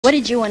What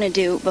did you want to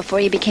do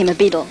before you became a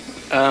Beatle?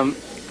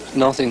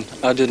 Nothing.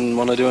 I didn't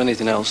want to do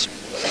anything else.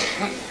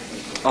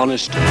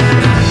 Honest.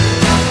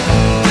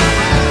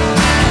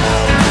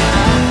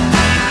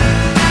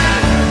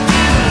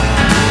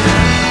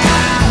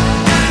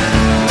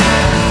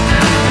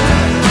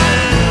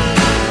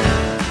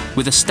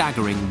 With a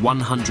staggering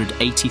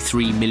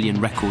 183 million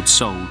records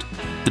sold,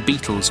 the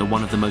Beatles are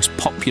one of the most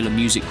popular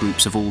music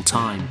groups of all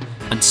time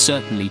and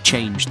certainly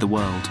changed the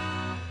world.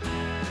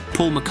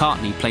 Paul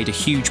McCartney played a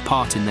huge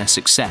part in their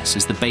success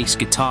as the bass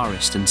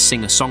guitarist and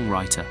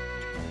singer-songwriter.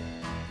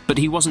 But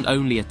he wasn't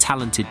only a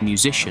talented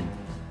musician,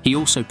 he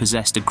also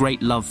possessed a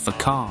great love for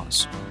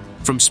cars.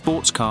 From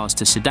sports cars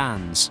to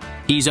sedans,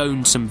 he's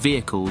owned some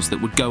vehicles that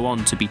would go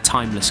on to be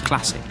timeless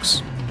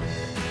classics.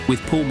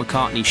 With Paul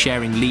McCartney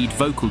sharing lead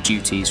vocal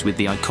duties with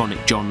the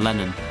iconic John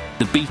Lennon,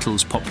 the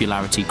Beatles'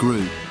 popularity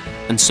grew,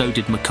 and so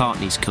did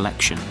McCartney's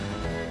collection.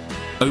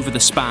 Over the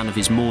span of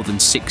his more than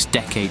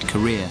 6-decade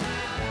career,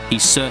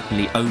 he's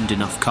certainly owned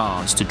enough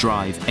cars to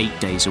drive 8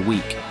 days a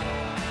week.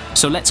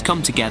 So let's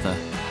come together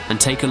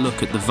and take a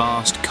look at the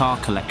vast car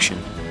collection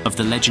of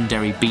the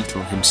legendary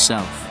Beatle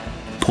himself,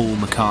 Paul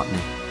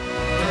McCartney.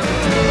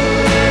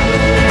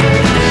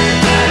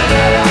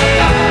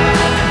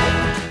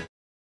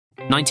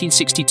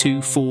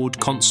 (1962) Ford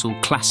Consul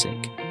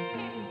Classic,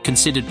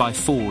 considered by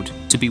Ford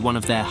to be one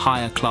of their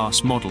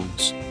higher-class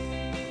models.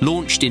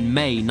 Launched in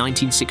May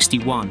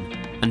 1961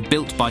 and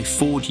built by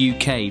Ford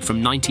UK from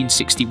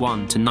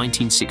 1961 to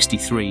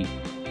 1963,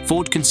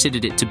 Ford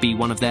considered it to be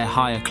one of their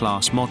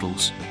higher-class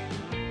models.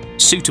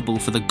 Suitable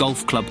for the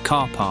golf club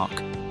car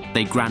park,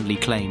 they grandly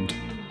claimed.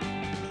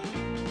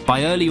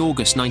 By early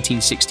August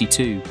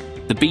 1962,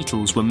 the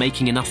Beatles were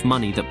making enough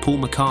money that Paul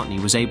McCartney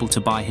was able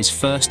to buy his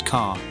first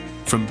car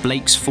from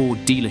Blake's Ford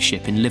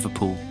dealership in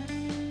Liverpool.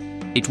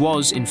 It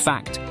was, in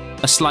fact,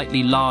 a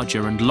slightly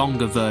larger and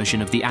longer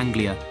version of the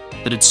Anglia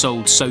that had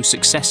sold so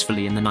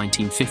successfully in the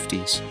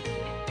 1950s.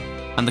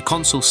 And the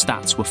Consul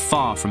stats were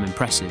far from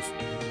impressive.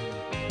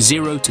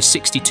 0 to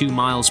 62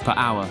 miles per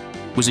hour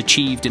was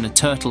achieved in a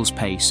turtle's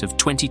pace of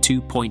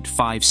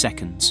 22.5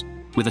 seconds,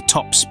 with a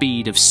top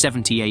speed of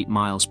 78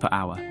 miles per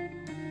hour.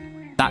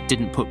 That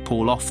didn't put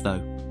Paul off,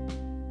 though.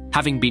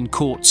 Having been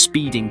caught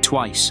speeding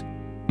twice,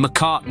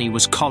 McCartney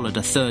was collared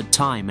a third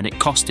time and it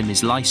cost him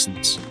his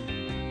license.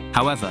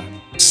 However,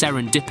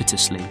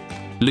 serendipitously,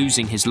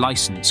 losing his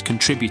license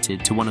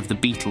contributed to one of the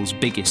Beatles'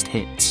 biggest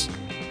hits.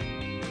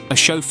 A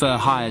chauffeur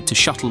hired to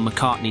shuttle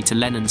McCartney to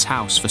Lennon's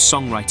house for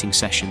songwriting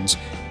sessions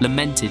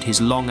lamented his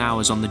long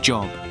hours on the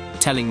job,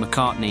 telling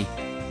McCartney,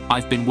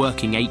 "I've been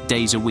working 8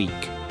 days a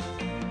week."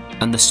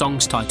 And the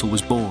song's title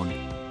was born.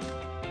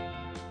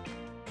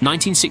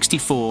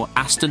 1964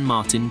 Aston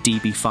Martin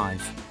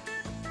DB5.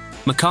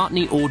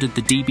 McCartney ordered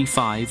the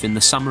DB5 in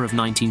the summer of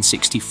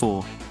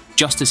 1964,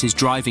 just as his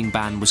driving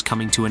ban was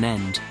coming to an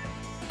end,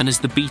 and as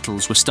the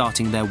Beatles were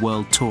starting their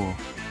world tour.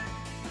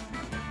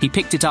 He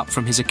picked it up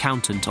from his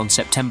accountant on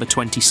September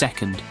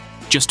 22nd,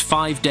 just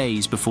 5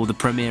 days before the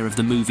premiere of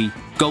the movie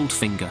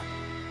Goldfinger,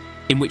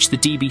 in which the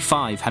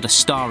DB5 had a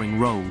starring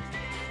role.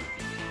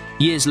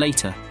 Years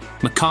later,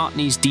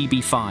 McCartney's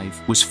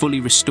DB5 was fully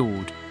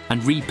restored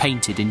and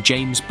repainted in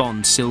James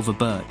Bond silver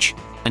birch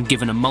and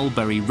given a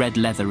mulberry red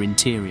leather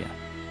interior.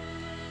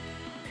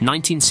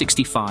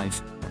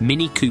 1965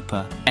 Mini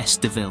Cooper S.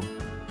 DeVille.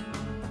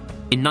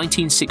 In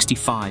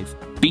 1965,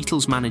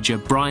 Beatles manager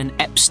Brian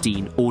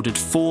Epstein ordered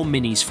 4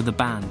 Minis for the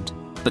band,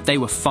 but they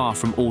were far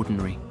from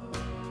ordinary.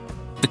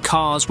 The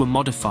cars were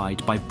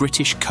modified by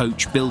British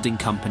coach building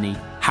company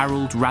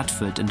Harold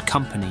Radford and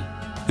Company,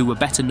 who were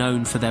better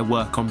known for their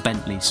work on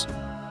Bentleys.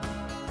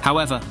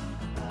 However,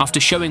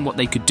 after showing what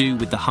they could do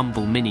with the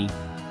humble Mini,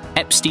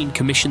 Epstein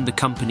commissioned the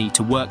company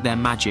to work their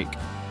magic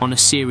on a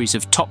series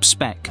of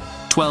top-spec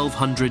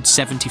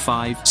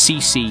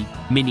 1275cc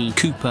Mini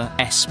Cooper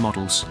S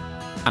models,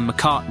 and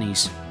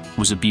McCartney's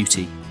was a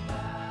beauty.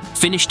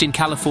 Finished in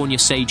California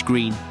sage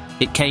green,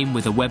 it came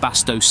with a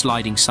Webasto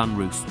sliding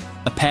sunroof,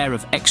 a pair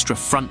of extra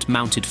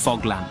front-mounted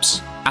fog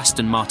lamps,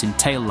 Aston Martin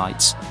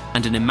taillights,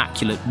 and an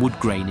immaculate wood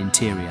grain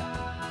interior.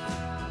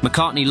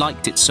 McCartney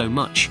liked it so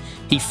much,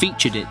 he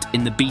featured it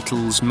in the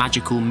Beatles'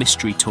 Magical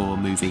Mystery Tour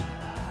movie.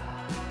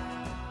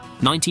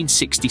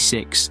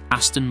 1966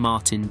 Aston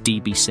Martin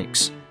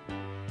DB6.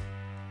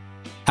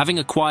 Having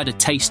acquired a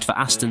taste for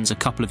Astons a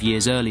couple of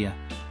years earlier,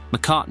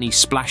 McCartney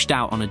splashed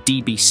out on a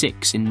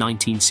DB6 in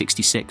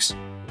 1966.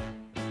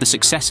 The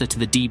successor to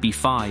the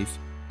DB5,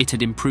 it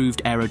had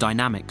improved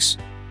aerodynamics,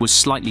 was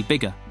slightly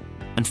bigger,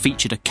 and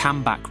featured a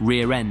camback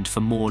rear end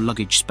for more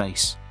luggage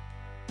space.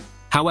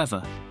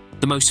 However,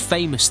 the most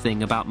famous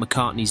thing about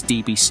McCartney's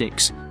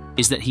DB6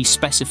 is that he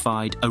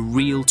specified a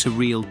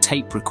reel-to-reel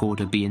tape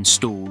recorder be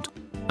installed,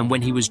 and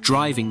when he was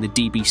driving the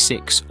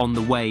DB6 on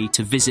the way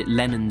to visit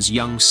Lennon's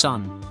young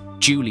son,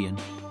 Julian,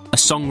 a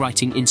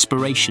songwriting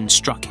inspiration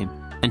struck him,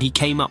 and he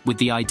came up with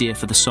the idea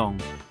for the song,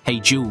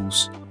 Hey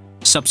Jules,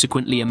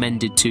 subsequently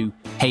amended to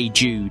Hey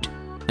Jude,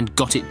 and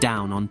got it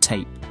down on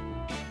tape.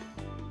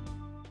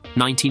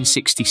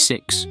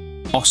 1966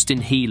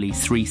 Austin-Healey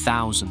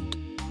 3000.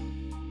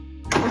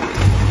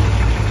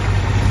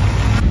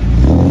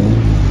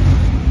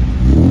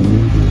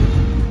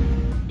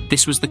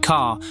 This was the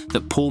car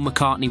that Paul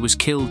McCartney was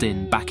killed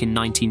in back in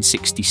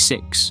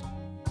 1966,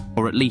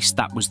 or at least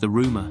that was the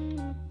rumour.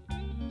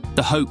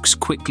 The hoax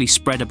quickly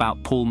spread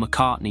about Paul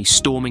McCartney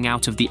storming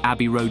out of the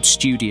Abbey Road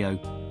studio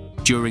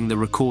during the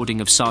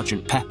recording of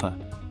Sgt. Pepper,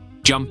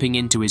 jumping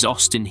into his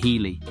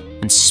Austin-Healey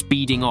and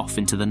speeding off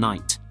into the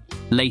night,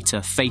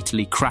 later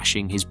fatally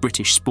crashing his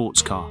British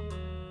sports car.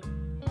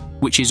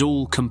 Which is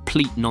all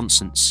complete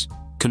nonsense,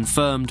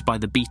 confirmed by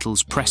the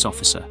Beatles press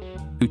officer,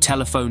 who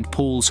telephoned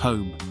Paul's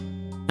home,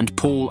 and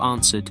Paul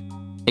answered,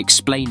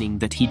 explaining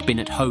that he'd been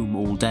at home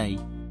all day.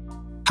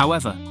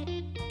 However,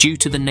 due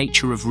to the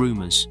nature of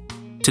rumours,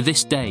 to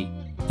this day,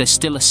 there's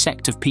still a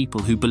sect of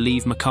people who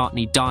believe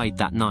McCartney died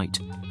that night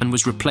and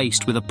was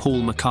replaced with a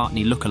Paul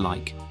McCartney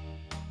look-alike.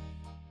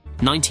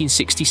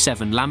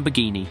 1967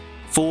 Lamborghini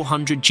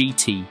 400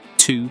 GT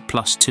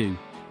 2+2.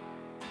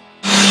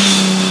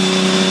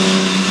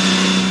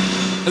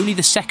 Only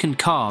the second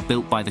car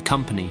built by the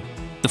company,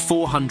 the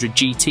 400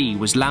 GT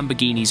was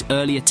Lamborghini's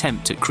early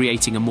attempt at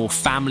creating a more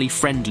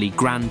family-friendly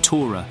Grand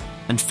Tourer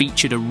and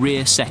featured a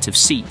rear set of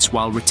seats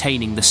while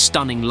retaining the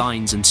stunning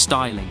lines and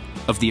styling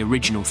of the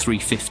original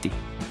 350.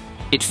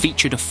 It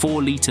featured a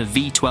 4-litre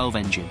V12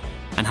 engine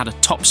and had a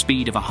top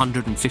speed of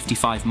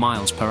 155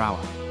 miles per hour,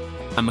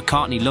 and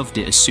McCartney loved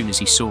it as soon as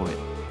he saw it.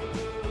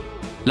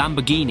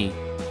 Lamborghini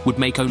would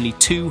make only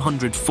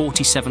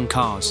 247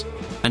 cars,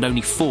 and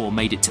only 4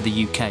 made it to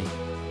the UK.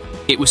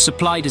 It was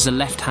supplied as a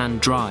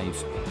left-hand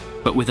drive,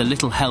 but with a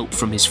little help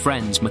from his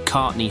friends,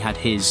 McCartney had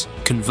his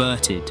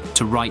converted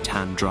to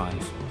right-hand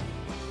drive.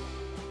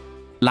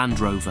 Land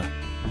Rover.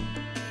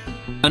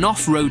 An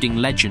off-roading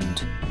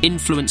legend,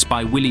 influenced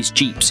by Willys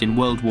Jeeps in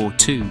World War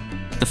II,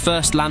 the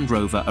first Land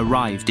Rover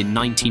arrived in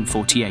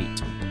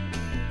 1948.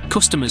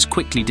 Customers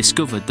quickly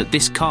discovered that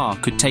this car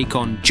could take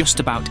on just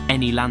about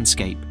any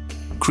landscape,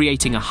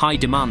 creating a high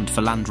demand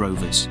for Land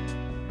Rovers.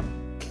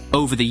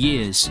 Over the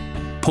years,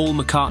 Paul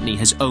McCartney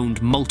has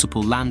owned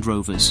multiple Land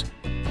Rovers.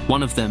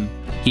 One of them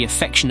he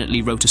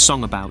affectionately wrote a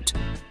song about,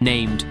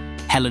 named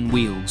Helen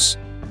Wheels.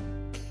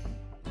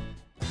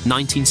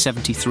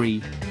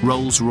 1973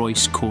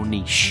 Rolls-Royce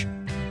Corniche.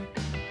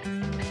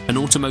 An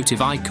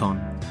automotive icon,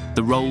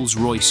 the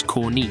Rolls-Royce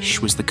Corniche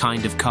was the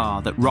kind of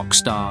car that rock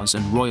stars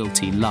and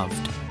royalty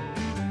loved.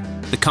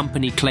 The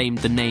company claimed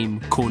the name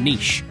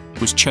Corniche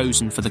was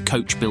chosen for the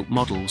coach-built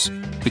models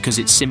because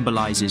it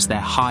symbolises their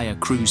higher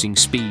cruising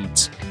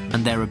speeds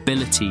and their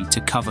ability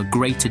to cover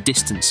greater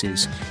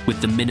distances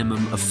with the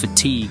minimum of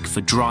fatigue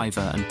for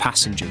driver and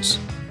passengers.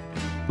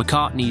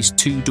 McCartney's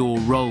two-door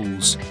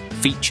Rolls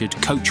featured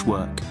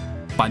coachwork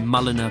by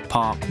Mulliner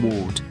Park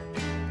Ward,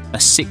 a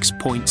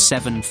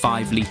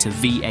 6.75-litre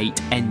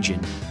V8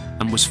 engine,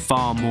 and was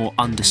far more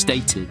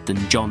understated than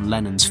John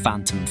Lennon's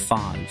Phantom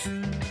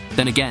 5.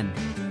 Then again,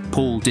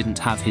 Paul didn't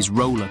have his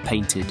roller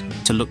painted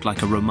to look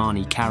like a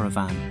Romani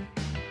Caravan.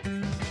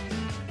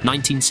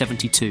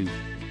 1972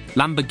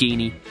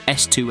 Lamborghini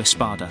S2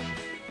 Espada.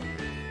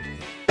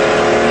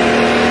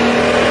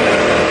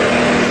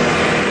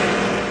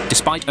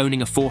 Despite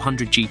owning a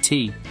 400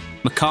 GT,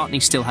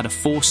 McCartney still had a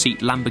 4-seat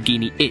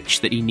Lamborghini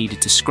itch that he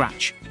needed to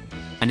scratch,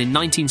 and in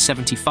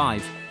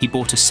 1975 he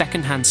bought a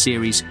second-hand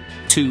Series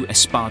 2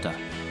 Espada.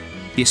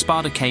 The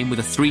Espada came with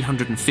a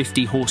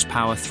 350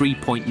 horsepower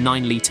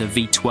 3.9-litre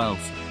V12.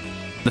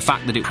 The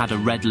fact that it had a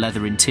red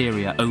leather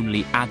interior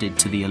only added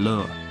to the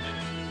allure.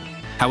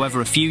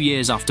 However, a few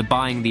years after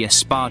buying the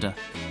Espada,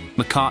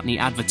 McCartney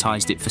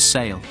advertised it for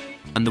sale,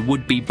 and the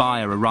would-be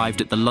buyer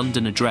arrived at the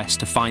London address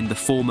to find the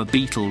former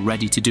Beatle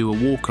ready to do a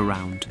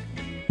walk-around.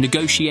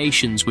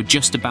 Negotiations were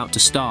just about to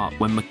start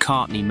when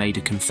McCartney made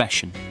a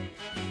confession.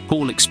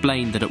 Paul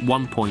explained that at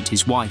one point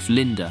his wife,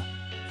 Linda,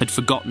 had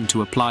forgotten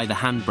to apply the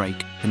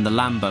handbrake and the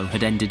Lambo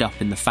had ended up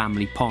in the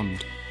family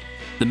pond.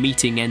 The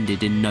meeting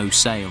ended in no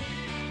sale.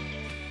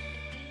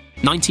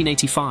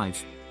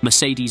 1985,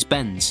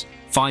 Mercedes-Benz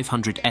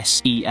 500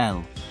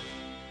 SEL.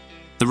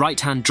 The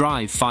right-hand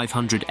drive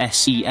 500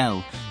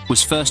 SEL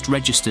was first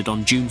registered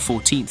on June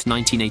 14,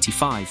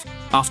 1985,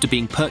 after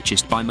being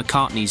purchased by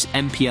McCartney's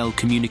MPL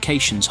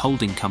Communications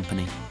holding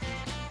company.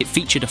 It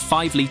featured a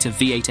 5-litre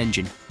V8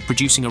 engine,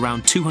 producing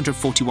around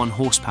 241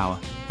 horsepower,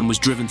 and was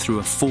driven through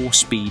a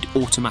 4-speed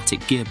automatic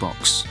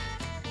gearbox.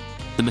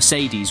 The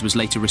Mercedes was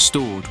later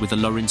restored with a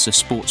Lorinsa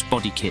Sports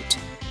body kit,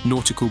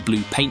 nautical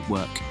blue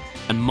paintwork,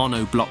 and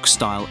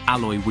monoblock-style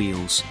alloy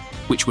wheels,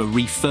 which were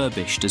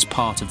refurbished as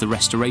part of the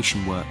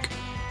restoration work.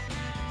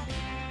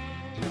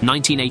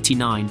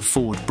 1989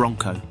 Ford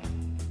Bronco.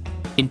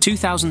 In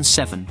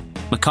 2007,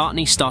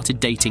 McCartney started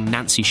dating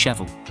Nancy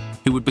Shevell,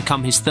 who would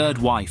become his third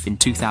wife in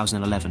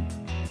 2011.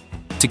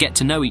 To get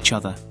to know each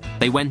other,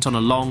 they went on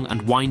a long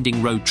and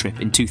winding road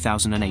trip in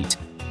 2008,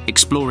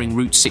 exploring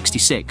Route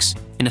 66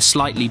 in a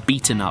slightly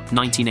beaten-up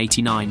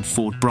 1989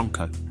 Ford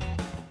Bronco.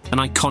 An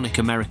iconic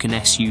American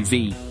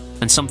SUV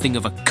and something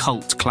of a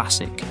cult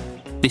classic,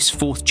 this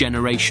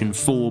fourth-generation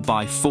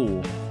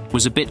 4x4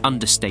 was a bit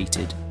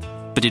understated,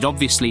 but it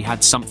obviously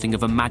had something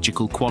of a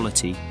magical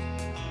quality.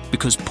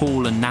 because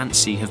Paul and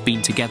Nancy have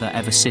been together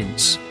ever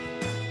since.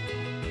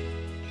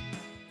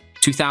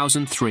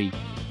 2003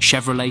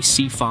 Chevrolet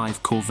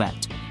C5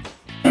 Corvette.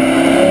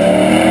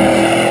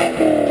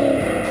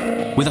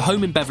 With a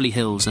home in Beverly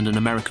Hills and an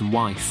American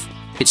wife,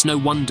 it's no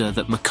wonder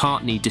that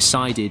McCartney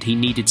decided he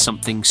needed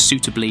something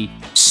suitably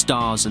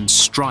stars and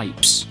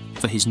stripes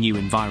for his new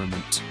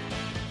environment.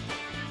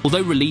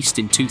 Although released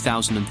in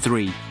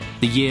 2003,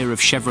 the year of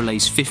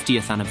Chevrolet's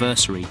 50th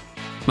anniversary,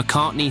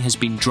 McCartney has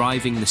been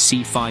driving the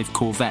C5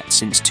 Corvette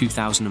since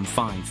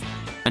 2005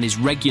 and is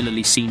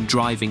regularly seen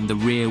driving the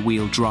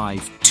rear-wheel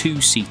drive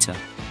two-seater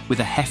with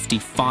a hefty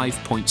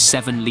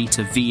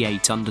 5.7-litre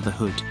V8 under the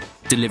hood,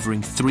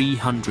 delivering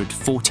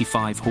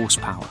 345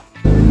 horsepower.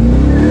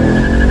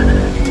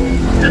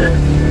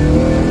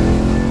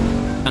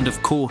 And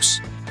of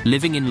course,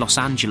 living in Los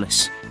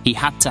Angeles, he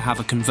had to have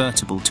a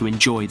convertible to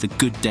enjoy the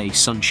good day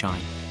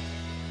sunshine.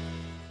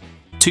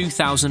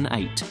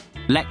 2008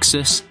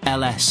 Lexus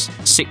LS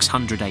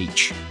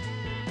 600H.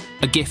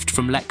 A gift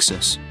from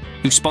Lexus,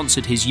 who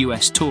sponsored his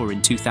US tour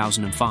in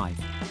 2005.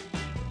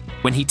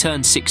 When he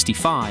turned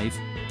 65,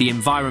 the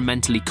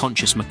environmentally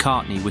conscious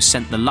McCartney was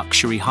sent the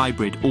luxury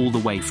hybrid all the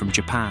way from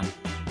Japan.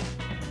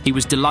 He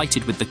was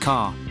delighted with the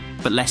car,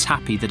 but less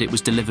happy that it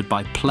was delivered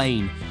by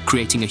plane,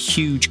 creating a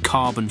huge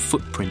carbon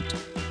footprint,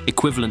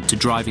 equivalent to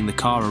driving the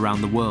car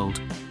around the world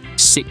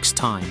 6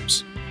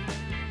 times.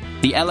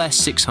 The LS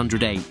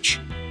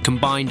 600H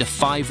combined a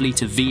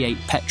 5-litre V8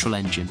 petrol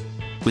engine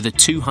with a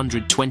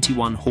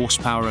 221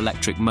 horsepower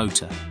electric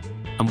motor,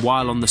 and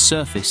while on the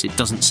surface it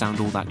doesn't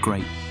sound all that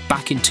great,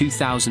 back in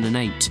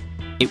 2008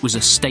 it was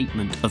a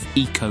statement of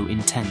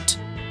eco-intent.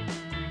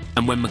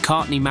 And when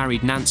McCartney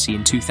married Nancy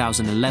in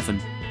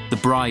 2011, the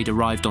bride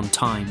arrived on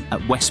time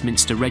at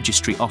Westminster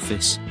Registry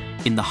Office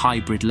in the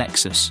hybrid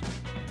Lexus.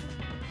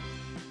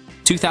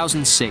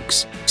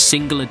 2006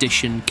 Single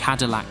Edition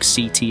Cadillac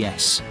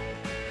CTS.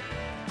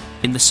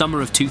 In the summer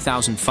of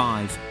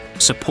 2005,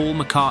 Sir Paul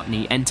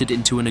McCartney entered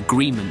into an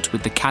agreement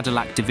with the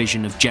Cadillac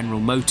division of General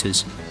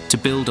Motors to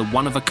build a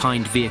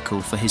one-of-a-kind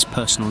vehicle for his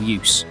personal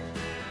use.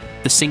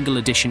 The Single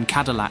Edition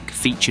Cadillac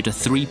featured a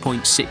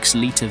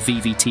 3.6-litre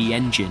VVT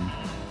engine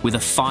with a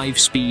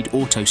 5-speed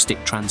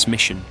auto-stick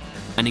transmission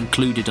and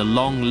included a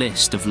long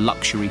list of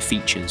luxury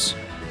features.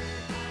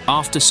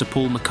 After Sir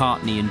Paul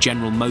McCartney and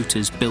General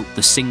Motors built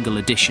the Single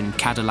Edition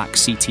Cadillac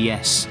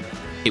CTS,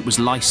 it was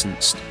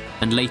licensed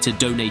and later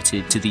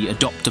donated to the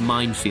Adopt a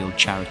Minefield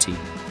charity,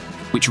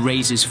 which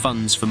raises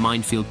funds for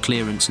minefield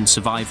clearance and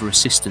survivor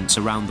assistance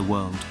around the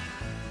world.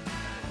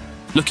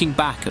 Looking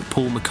back at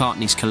Paul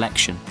McCartney's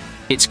collection,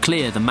 it's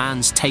clear the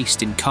man's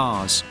taste in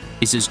cars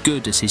is as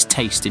good as his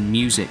taste in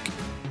music,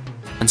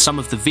 and some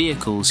of the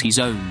vehicles he's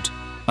owned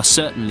are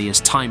certainly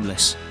as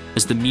timeless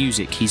as the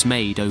music he's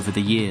made over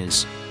the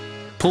years.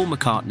 Paul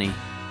McCartney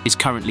is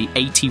currently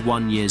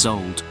 81 years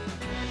old